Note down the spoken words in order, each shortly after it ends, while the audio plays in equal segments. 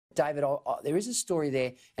David, there is a story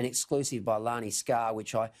there, an exclusive by Lani Scar,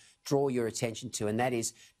 which I draw your attention to, and that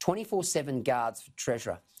is 24/7 guards for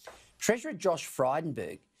Treasurer. Treasurer Josh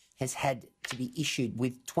Frydenberg has had to be issued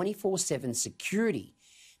with 24/7 security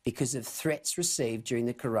because of threats received during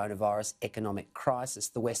the coronavirus economic crisis.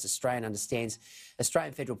 The West Australian understands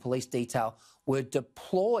Australian Federal Police Detail were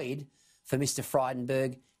deployed for Mr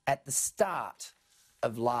Frydenberg at the start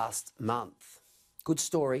of last month. Good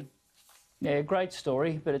story. Yeah, great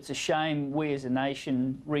story, but it's a shame we as a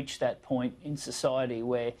nation reached that point in society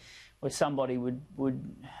where somebody would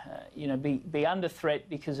be under threat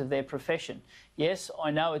because of their profession. Yes, I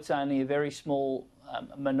know it's only a very small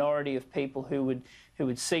minority of people who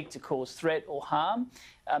would seek to cause threat or harm,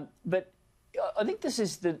 but I think this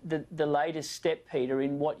is the latest step, Peter,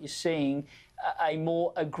 in what you're seeing, a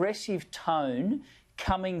more aggressive tone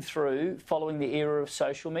coming through following the era of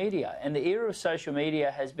social media. And the era of social media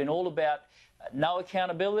has been all about no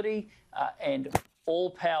accountability and all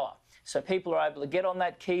power. So people are able to get on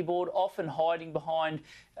that keyboard, often hiding behind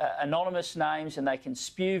anonymous names, and they can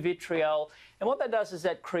spew vitriol. And what that does is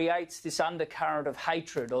that creates this undercurrent of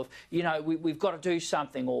hatred of, we've got to do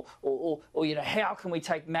something, or how can we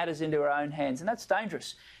take matters into our own hands? And that's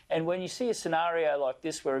dangerous. And when you see a scenario like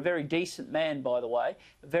this, where a very decent man, by the way,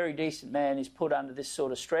 a very decent man is put under this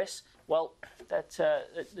sort of stress, well,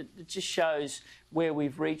 it just shows where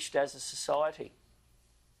we've reached as a society.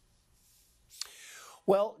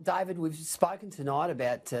 Well, David, we've spoken tonight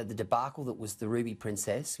about the debacle that was the Ruby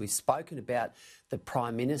Princess. We've spoken about the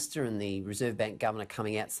Prime Minister and the Reserve Bank Governor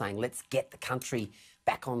coming out saying, let's get the country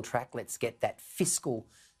back on track, let's get that fiscal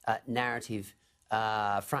narrative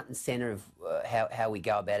front and centre of how we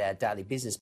go about our daily business.